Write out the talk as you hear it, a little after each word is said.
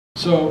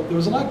So there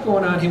was a lot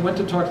going on. He went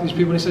to talk to these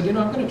people and he said, you know,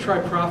 I'm going to try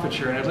profit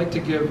sharing. I'd like to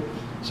give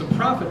some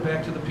profit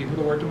back to the people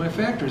that worked in my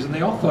factories. And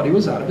they all thought he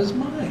was out of his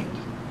mind.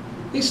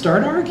 They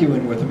started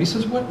arguing with him. He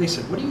says, what? They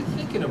said, what are you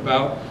thinking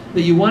about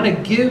that you want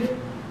to give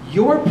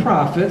your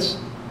profits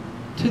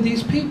to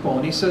these people?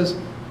 And he says,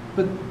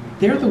 but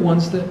they're the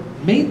ones that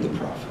made the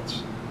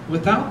profits.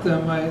 Without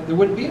them, there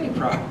wouldn't be any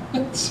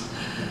profits.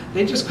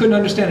 They just couldn't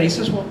understand it. He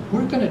says, well,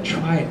 we're going to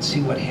try it and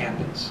see what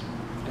happens.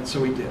 And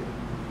so he did.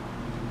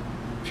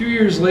 A few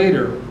years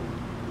later,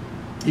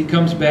 he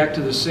comes back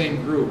to the same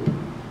group,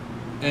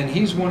 and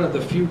he's one of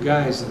the few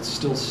guys that's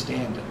still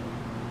standing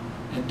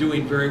and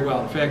doing very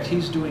well. In fact,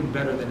 he's doing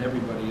better than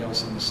everybody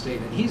else in the state.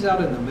 And he's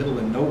out in the middle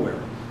of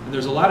nowhere. And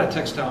there's a lot of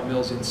textile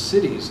mills in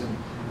cities, and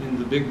in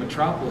the big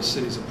metropolis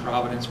cities of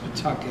Providence,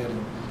 Pawtucket,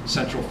 and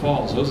Central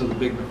Falls. Those are the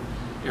big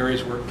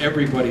areas where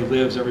everybody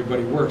lives,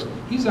 everybody works.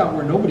 He's out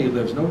where nobody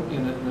lives,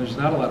 and there's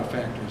not a lot of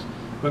factories.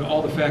 But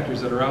all the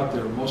factories that are out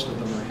there, most of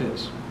them are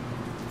his.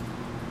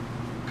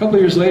 A couple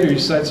of years later, he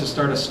decides to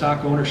start a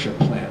stock ownership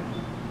plan.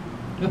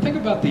 Now think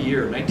about the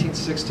year,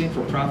 1916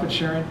 for profit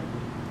sharing.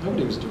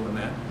 Nobody was doing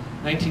that.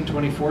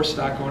 1924,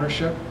 stock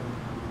ownership.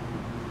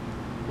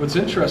 What's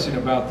interesting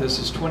about this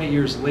is 20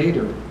 years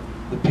later,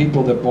 the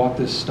people that bought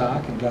this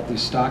stock and got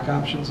these stock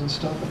options and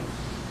stuff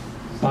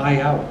buy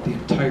out the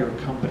entire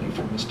company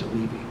from Mr.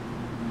 Levy.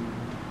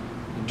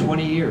 In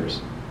 20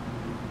 years.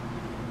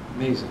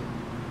 Amazing.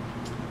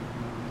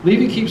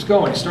 Levy keeps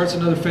going. He starts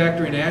another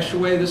factory in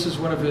Ashaway. This is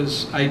one of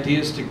his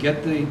ideas to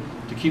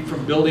keep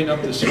from building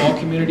up the small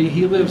community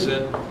he lives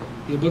in.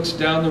 He looks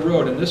down the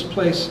road, and this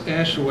place,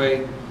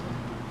 Ashaway,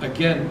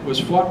 again, was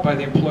fought by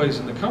the employees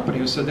in the company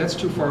who said, that's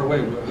too far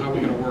away. How are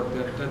we going to work?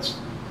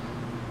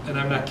 And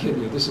I'm not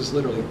kidding you, this is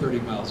literally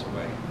 30 miles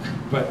away.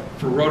 But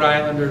for Rhode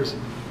Islanders,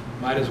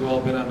 might as well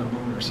have been on the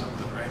moon or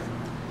something, right?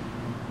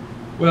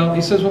 Well,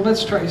 he says, well,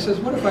 let's try. He says,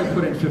 what if I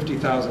put in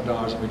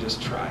 $50,000 and we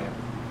just try it?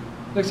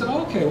 They said,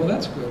 oh, okay, well,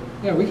 that's good.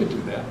 Yeah, we could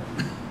do that.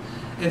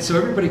 And so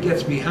everybody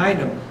gets behind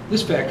him.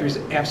 This factory is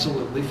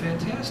absolutely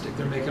fantastic.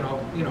 They're making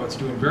all, you know, it's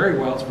doing very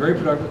well. It's very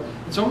productive.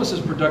 It's almost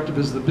as productive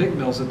as the big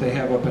mills that they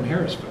have up in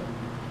Harrisville.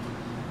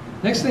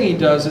 Next thing he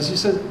does is he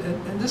says,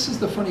 and this is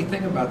the funny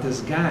thing about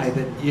this guy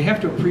that you have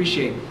to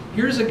appreciate.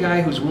 Here's a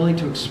guy who's willing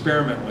to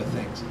experiment with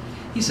things.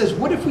 He says,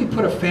 what if we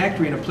put a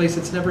factory in a place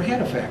that's never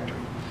had a factory?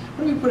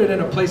 What if we put it in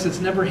a place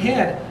that's never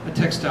had a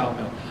textile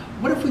mill?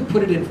 What if we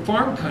put it in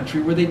farm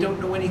country where they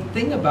don't know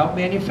anything about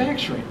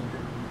manufacturing?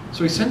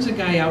 So he sends a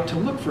guy out to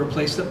look for a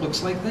place that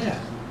looks like that.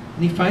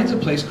 And he finds a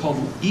place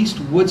called East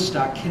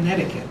Woodstock,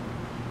 Connecticut.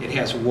 It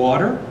has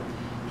water.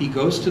 He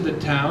goes to the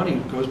town, he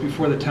goes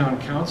before the town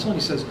council, and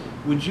he says,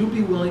 would you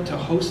be willing to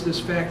host this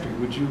factory?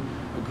 Would you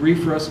agree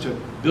for us to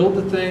build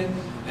the thing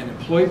and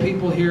employ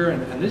people here?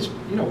 And this,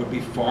 you know, would be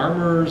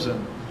farmers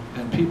and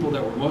people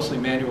that were mostly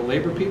manual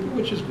labor people,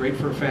 which is great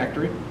for a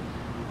factory.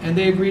 And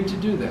they agreed to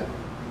do that.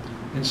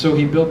 And so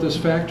he built this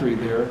factory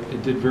there.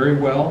 It did very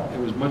well. It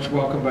was much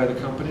welcomed by the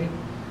company.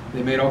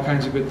 They made all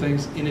kinds of good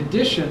things. In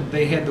addition,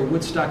 they had the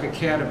Woodstock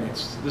Academy.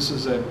 This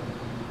is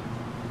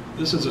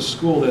a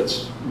school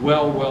that's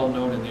well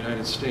known in the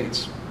United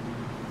States.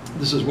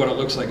 This is what it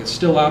looks like. It's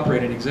still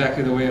operating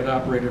exactly the way it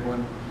operated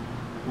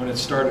when it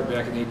started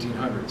back in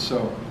 1800.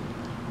 So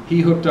he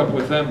hooked up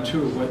with them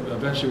too.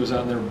 Eventually was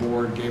on their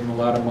board, gave them a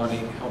lot of money,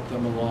 helped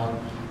them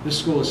along. This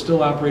school is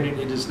still operating.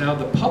 It is now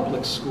the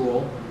public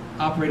school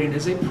operating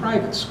as a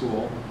private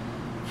school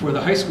for the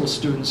high school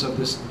students of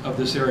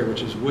this area,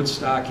 which is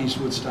Woodstock, East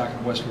Woodstock,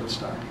 and West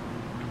Woodstock.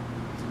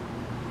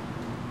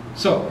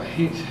 So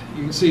you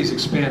can see he's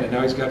expanded.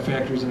 Now he's got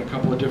factories in a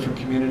couple of different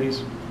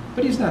communities,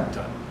 but he's not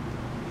done.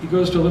 He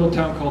goes to a little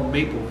town called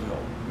Mapleville.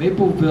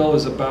 Mapleville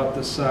is about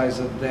the size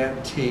of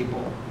that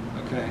table,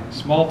 okay?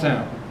 Small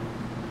town,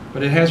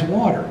 but it has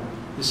water.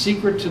 The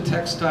secret to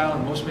textile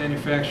and most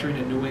manufacturing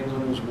in New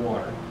England was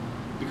water,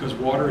 because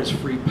water is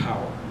free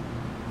power.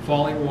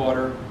 Falling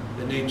water,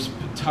 the names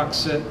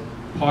Patuxet,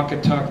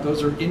 Pawcatuck,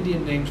 those are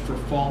Indian names for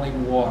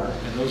falling water,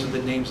 and those are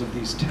the names of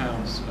these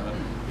towns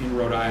in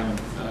Rhode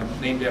Island,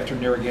 named after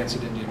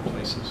Narragansett Indian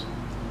places.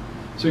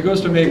 So he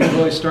goes to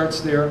Mapleville, he starts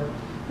there.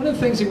 One of the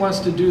things he wants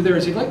to do there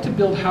is he'd like to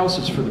build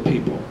houses for the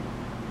people.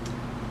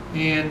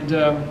 And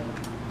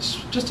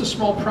just a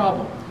small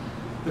problem.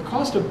 The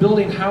cost of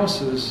building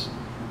houses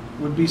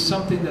would be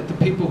something that the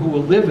people who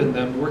will live in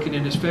them, working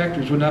in his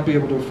factories, would not be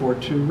able to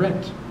afford to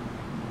rent.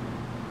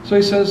 So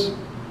he says,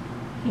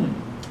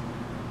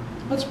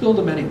 let's build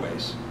them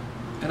anyways,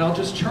 and I'll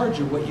just charge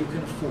you what you can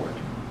afford.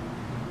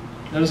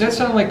 Now, does that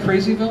sound like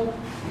Crazyville?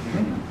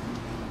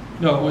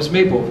 No, it was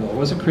Mapleville. It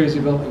wasn't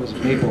Crazyville, it was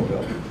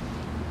Mapleville.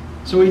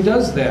 So he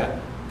does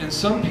that, and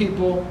some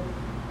people,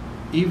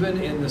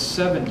 even in the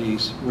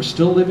 70s, were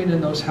still living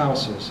in those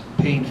houses,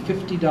 paying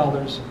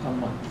 $50 a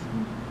month.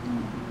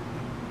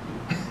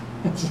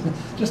 It's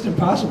just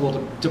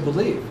impossible to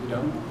believe, you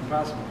know,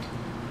 impossible.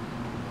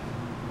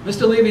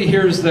 Mr. Levy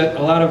hears that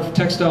a lot of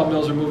textile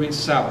mills are moving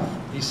south.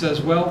 He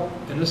says, well,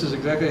 and this is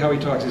exactly how he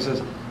talks, he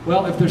says,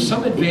 well, if there's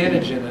some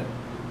advantage in it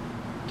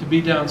to be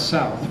down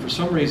south. For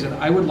some reason,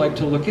 I would like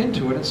to look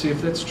into it and see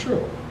if that's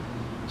true.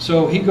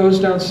 So he goes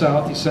down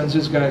south, he sends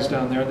his guys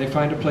down there, and they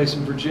find a place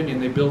in Virginia,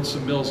 and they build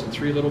some mills in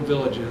 3 little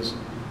villages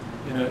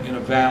in a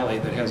valley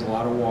that has a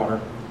lot of water.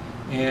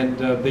 And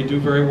they do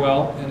very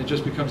well, and it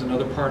just becomes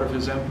another part of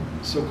his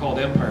so-called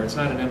empire. It's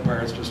not an empire,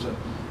 it's just a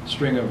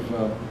string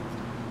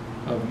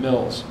of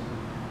mills.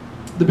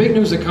 The big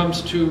news that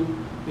comes to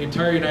the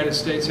entire United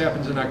States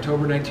happens in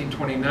October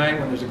 1929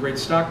 when there's a great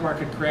stock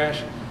market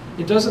crash.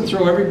 It doesn't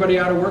throw everybody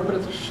out of work, but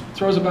it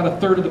throws about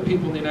 1/3 of the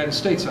people in the United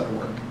States out of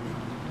work.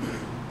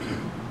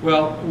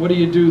 Well, what do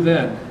you do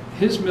then?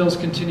 His mills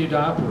continue to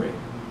operate.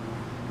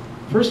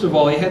 First of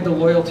all, he had the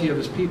loyalty of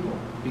his people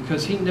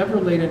because he never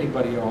laid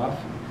anybody off.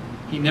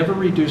 He never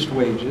reduced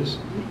wages.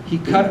 He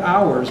cut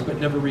hours but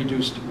never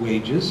reduced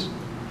wages.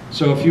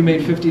 So if you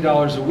made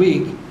 $50 a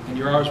week and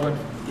your hours went,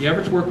 the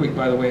average work week,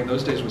 by the way, in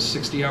those days was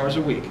 60 hours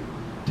a week.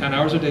 10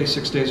 hours a day,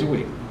 6 days a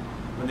week.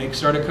 When they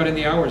started cutting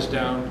the hours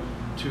down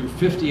to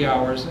 50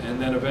 hours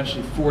and then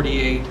eventually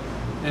 48,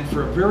 and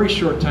for a very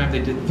short time they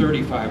did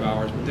 35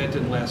 hours, but that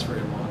didn't last very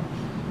long.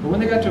 But when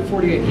they got to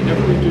 48, you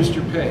never reduced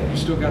your pay. You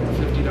still got the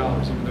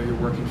 $50 even though you're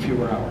working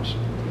fewer hours.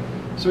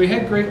 So he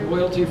had great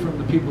loyalty from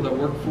the people that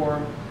worked for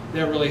him.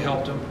 That really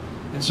helped him.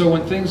 And so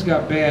when things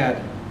got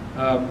bad,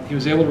 he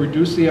was able to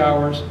reduce the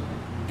hours,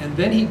 and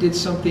then he did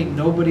something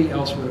nobody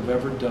else would have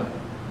ever done.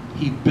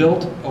 He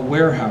built a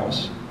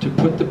warehouse to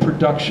put the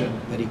production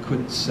that he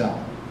couldn't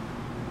sell.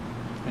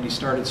 And he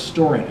started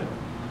storing it.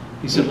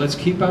 He said, let's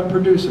keep on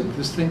producing.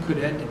 This thing could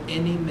end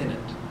any minute.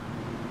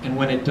 And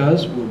when it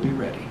does, we'll be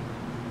ready.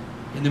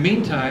 In the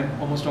meantime,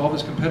 almost all of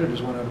his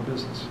competitors went out of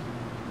business.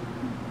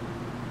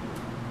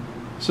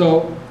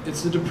 So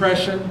it's the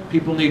Depression,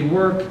 people need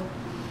work.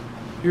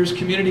 Here's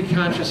community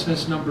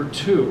consciousness number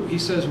 2. He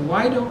says,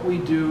 why don't we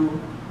do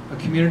a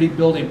community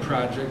building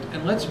project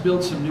and let's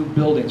build some new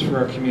buildings for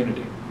our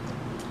community.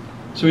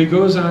 So he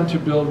goes on to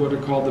build what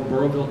are called the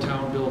Burrowville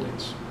Town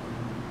buildings.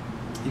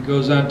 He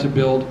goes on to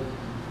build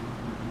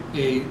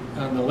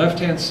on the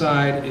left-hand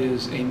side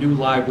is a new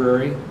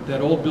library.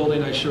 That old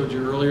building I showed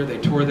you earlier, they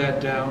tore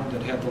that down,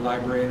 that had the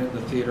library in it,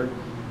 the theater.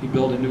 He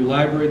built a new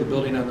library. The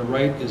building on the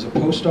right is a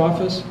post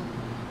office.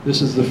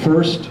 This is the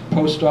first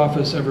post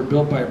office ever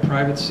built by a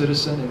private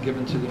citizen and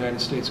given to the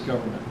United States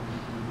government.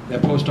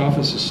 That post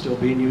office is still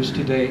being used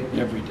today,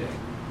 every day.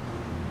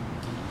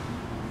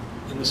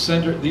 In the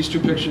center, these 2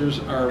 pictures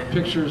are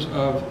pictures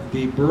of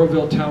the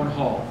Burrowville Town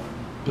Hall,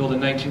 built in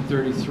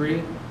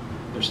 1933.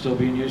 They're still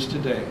being used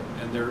today,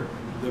 and they're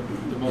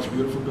the most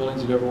beautiful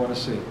buildings you'd ever want to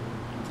see.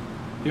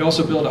 He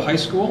also built a high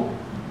school.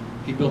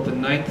 He built the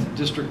 9th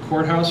District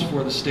Courthouse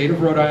for the state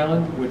of Rhode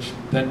Island, which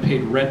then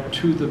paid rent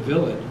to the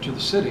village, to the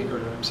city, or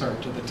I'm sorry,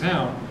 to the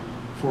town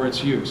for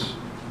its use.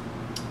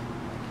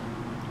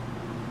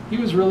 He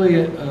was really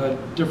a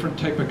different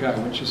type of guy,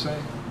 wouldn't you say?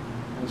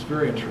 It was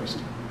very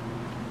interesting.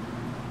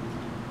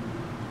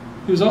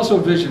 He was also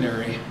a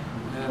visionary,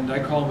 and I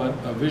call him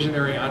a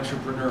visionary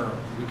entrepreneur,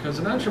 because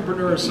an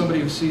entrepreneur is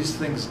somebody who sees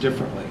things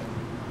differently.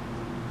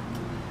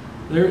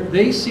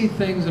 They see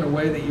things in a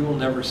way that you will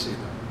never see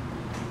them.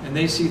 And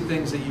they see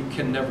things that you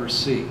can never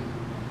see.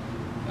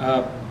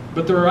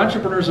 But there are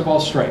entrepreneurs of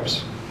all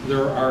stripes.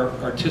 There are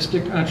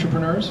artistic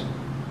entrepreneurs.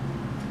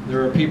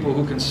 There are people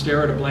who can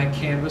stare at a blank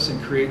canvas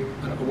and create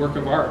a work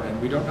of art,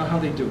 and we don't know how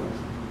they do it.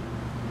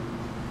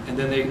 And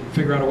then they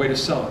figure out a way to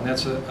sell it, and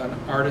that's an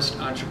artist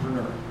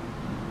entrepreneur.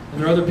 And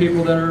there are other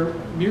people that are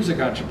music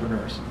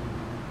entrepreneurs.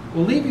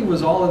 Well, Levy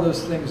was all of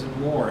those things and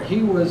more.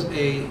 He was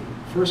a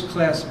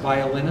first-class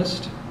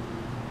violinist.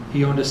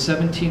 He owned a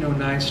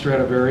 1709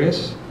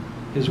 Stradivarius.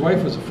 His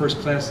wife was a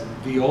first-class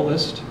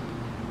violist,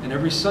 and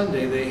every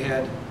Sunday they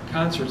had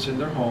concerts in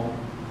their home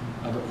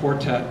of a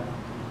quartet,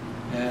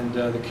 and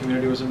the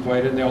community was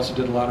invited, and they also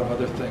did a lot of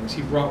other things.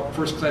 He brought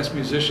first-class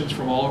musicians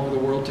from all over the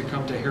world to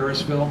come to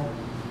Harrisville,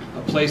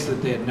 a place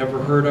that they had never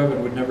heard of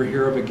and would never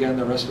hear of again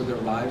the rest of their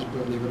lives,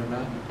 believe it or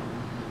not.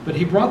 But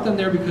he brought them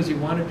there because he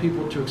wanted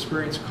people to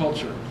experience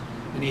culture,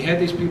 and he had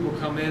these people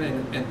come in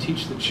and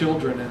teach the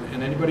children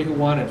and anybody who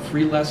wanted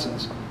free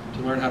lessons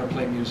to learn how to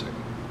play music.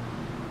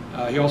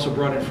 He also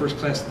brought in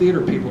first-class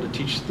theater people to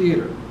teach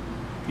theater.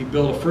 He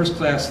built a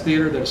first-class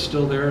theater that's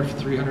still there, a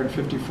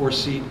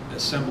 354-seat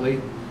assembly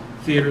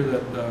theater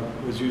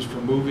that was used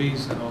for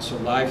movies and also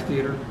live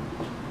theater,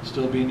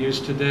 still being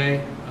used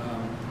today.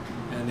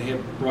 And they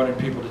had brought in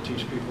people to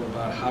teach people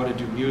about how to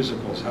do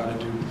musicals, how to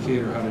do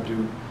theater, how to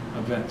do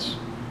events.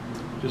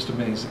 Just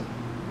amazing.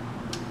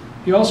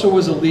 He also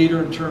was a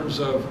leader in terms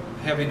of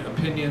having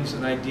opinions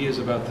and ideas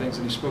about things,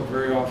 and he spoke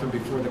very often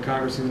before the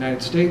Congress of the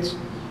United States,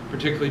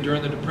 particularly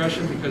during the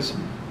Depression, because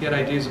he had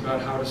ideas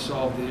about how to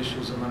solve the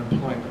issues of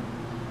unemployment,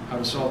 how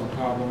to solve the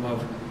problem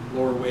of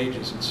lower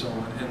wages and so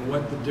on, and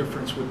what the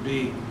difference would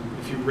be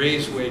if you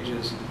raise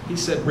wages. He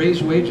said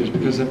raise wages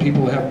because then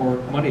people will have more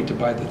money to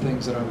buy the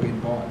things that aren't being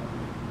bought.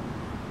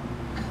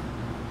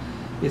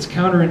 It's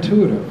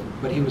counterintuitive,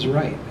 but he was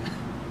right.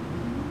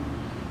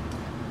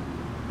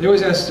 They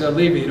always asked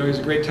Levy, you know, he's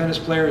a great tennis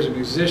player, he's a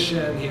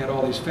musician, he had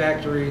all these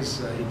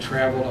factories, he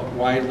traveled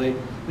widely.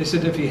 They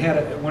said if he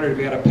wondered if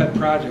he had a pet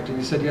project, and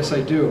he said, yes,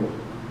 I do.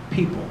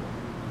 People.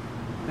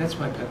 That's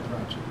my pet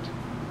project.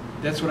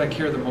 That's what I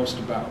care the most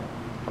about.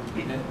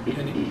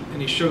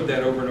 And he showed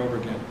that over and over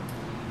again.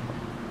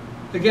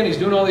 Again, he's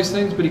doing all these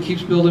things, but he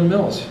keeps building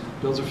mills.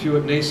 Builds a few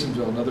at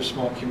Nasonville, another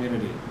small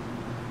community.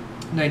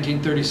 In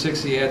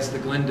 1936, he adds the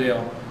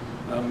Glendale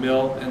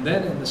mill, and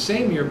then in the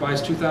same year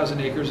buys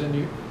 2,000 acres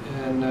in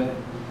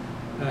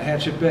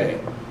Hatchet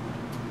Bay.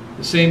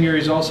 The same year,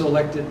 he's also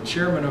elected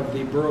chairman of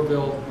the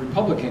Burrillville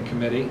Republican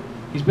Committee.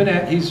 He's been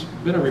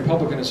a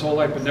Republican his whole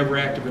life, but never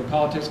active in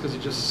politics because he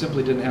just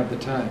simply didn't have the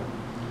time.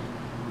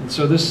 And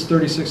so this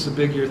 36 is a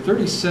big year.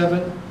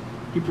 37,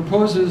 he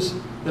proposes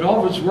that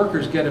all of his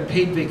workers get a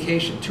paid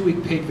vacation,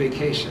 2-week paid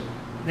vacation.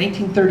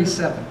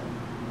 1937.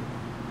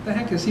 What the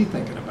heck is he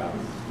thinking about?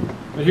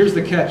 But here's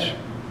the catch.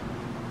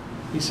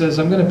 He says,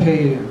 I'm going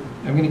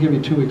to give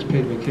you 2 weeks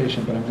paid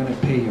vacation, but I'm going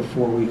to pay you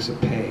 4 weeks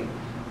of pay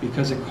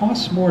because it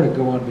costs more to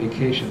go on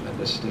vacation than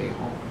to stay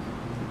home.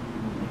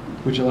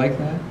 Would you like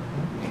that?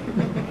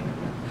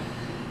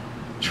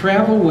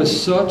 Travel was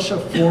such a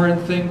foreign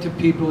thing to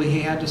people,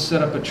 he had to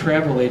set up a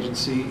travel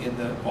agency in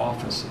the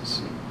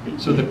offices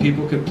so that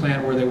people could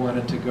plan where they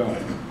wanted to go.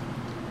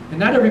 And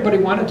not everybody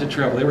wanted to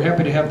travel. They were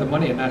happy to have the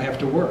money and not have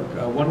to work.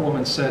 One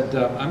woman said,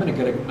 I'm going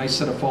to get a nice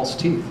set of false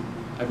teeth.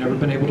 I've never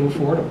been able to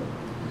afford them.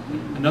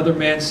 Another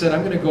man said,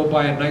 I'm going to go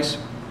buy a nice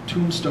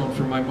tombstone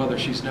for my mother.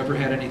 She's never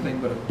had anything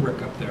but a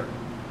brick up there.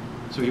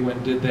 So he went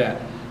and did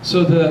that.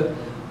 So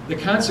the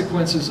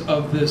consequences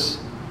of this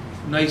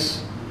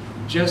nice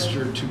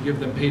gesture to give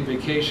them paid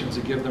vacations,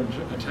 to give them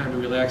a time to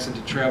relax and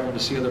to travel and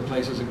to see other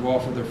places and go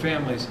off with their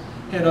families,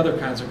 had other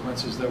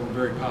consequences that were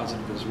very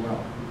positive as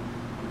well.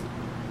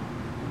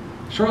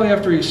 Shortly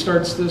after he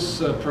starts this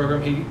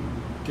program, he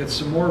gets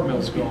some more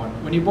mills going.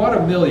 When you bought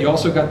a mill, you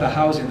also got the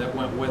housing that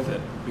went with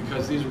it,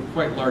 because these were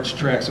quite large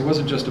tracts. It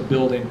wasn't just a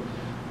building.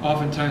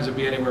 Oftentimes it'd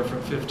be anywhere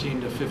from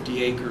 15 to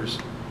 50 acres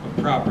of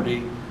property.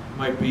 It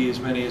might be as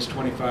many as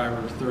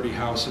 25 or 30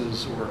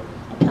 houses or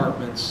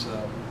apartments.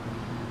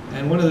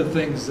 And one of the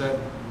things that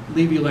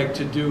Levy liked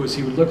to do is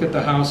he would look at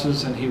the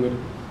houses and he would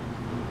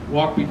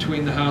walk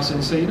between the houses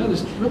and say, you know,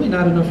 there's really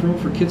not enough room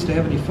for kids to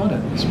have any fun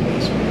in this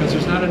place because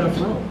there's not enough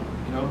room,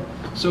 you know.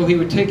 So he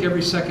would take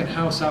every second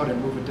house out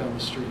and move it down the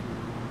street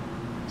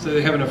so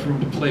they have enough room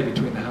to play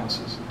between the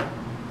houses.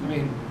 I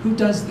mean, who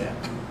does that?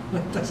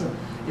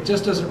 It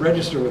just doesn't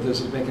register with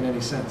us as making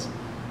any sense.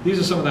 These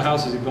are some of the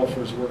houses he built for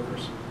his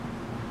workers.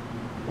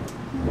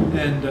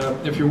 And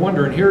if you're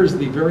wondering, here's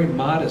the very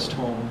modest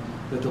home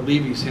that the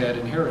Levys had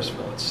in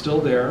Harrisville. It's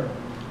still there.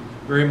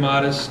 Very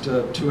modest,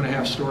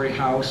 2.5-story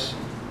house.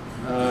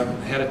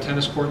 Had a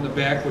tennis court in the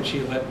back, which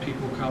he let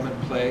people come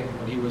and play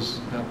when he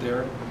was not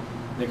there.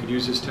 They could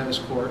use his tennis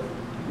court.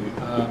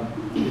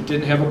 It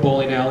didn't have a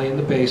bowling alley in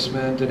the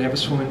basement, didn't have a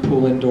swimming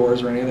pool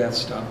indoors or any of that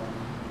stuff.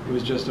 It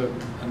was just a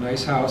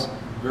nice house.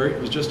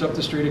 It was just up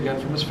the street again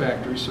from his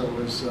factory, so it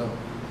was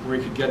where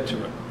he could get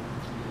to it.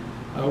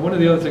 One of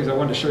the other things I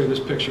wanted to show you this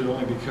picture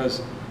only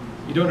because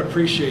you don't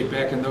appreciate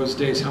back in those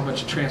days how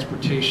much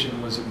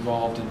transportation was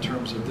involved in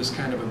terms of this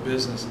kind of a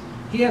business.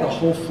 He had a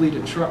whole fleet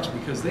of trucks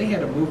because they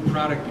had to move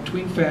product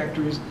between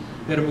factories.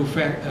 They had to move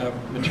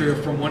material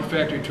from one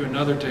factory to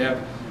another to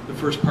have the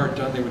first part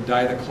done. They would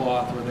dye the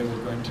cloth, or they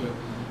were going to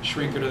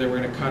shrink it, or they were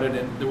going to cut it,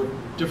 and there were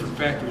different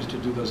factories to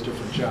do those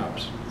different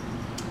jobs.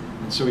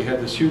 And so he had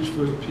this huge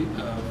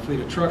fleet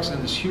of trucks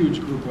and this huge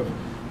group of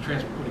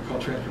what he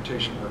called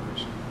transportation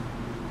workers.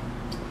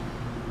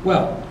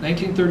 Well,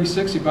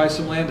 1936, he buys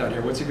some land out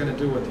here. What's he going to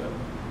do with it?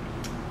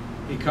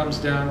 He comes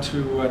down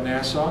to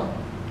Nassau,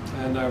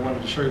 and I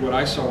wanted to show you what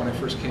I saw when I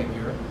first came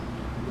here.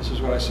 This is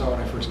what I saw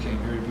when I first came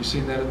here. Have you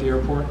seen that at the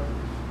airport?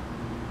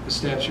 The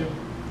statue?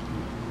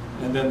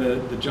 And then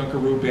the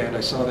Junkaroo band,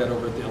 I saw that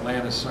over at the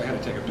Atlantis, so I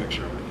had to take a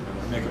picture of it. You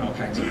know, they're making all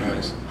kinds of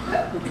noise.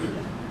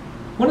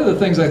 One of the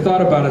things I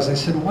thought about is I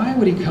said, why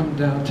would he come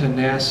down to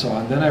Nassau?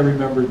 And then I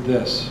remembered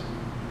this.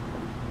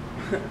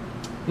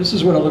 This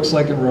is what it looks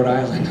like in Rhode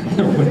Island in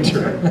the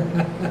winter.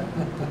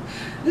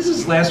 This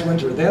is last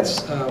winter.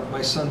 That's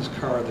my son's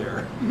car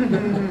there.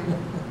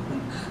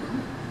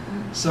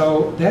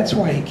 So that's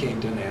why he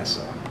came to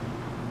Nassau.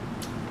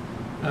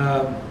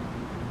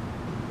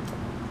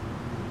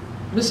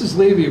 Mrs.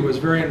 Levy was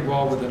very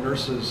involved with the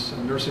nurses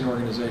and nursing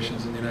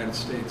organizations in the United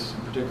States,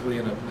 particularly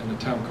in a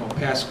town called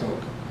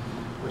Pascoag,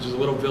 which is a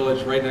little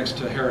village right next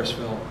to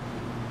Harrisville,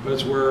 but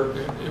it's where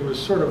it was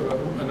sort of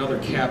another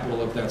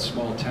capital of that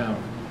small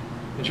town.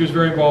 And she was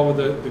very involved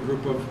with the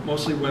group of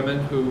mostly women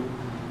who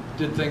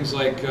did things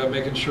like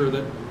making sure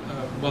that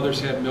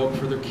mothers had milk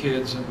for their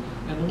kids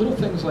and little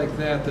things like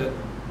that,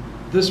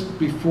 this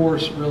before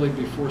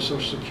Social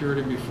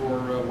Security, before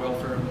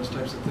welfare and those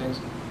types of things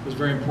was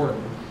very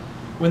important.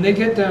 When they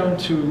get down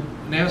to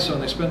Nassau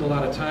and they spend a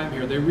lot of time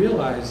here, they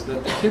realize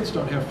that the kids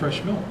don't have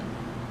fresh milk.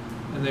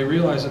 And they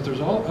realize that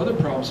there's all other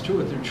problems too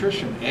with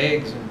nutrition,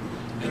 eggs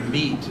and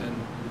meat and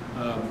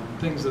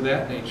things of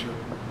that nature.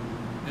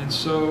 And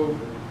so,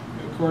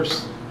 of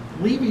course,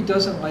 Levy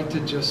doesn't like to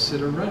just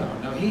sit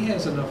around. Now, he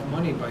has enough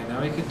money by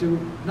now, he could do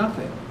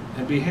nothing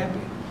and be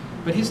happy.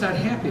 But he's not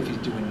happy if he's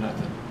doing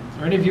nothing.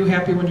 Are any of you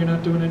happy when you're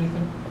not doing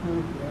anything?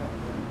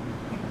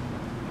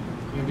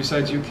 I mean,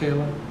 besides you,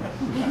 Kayla?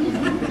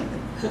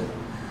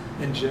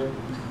 And Jim?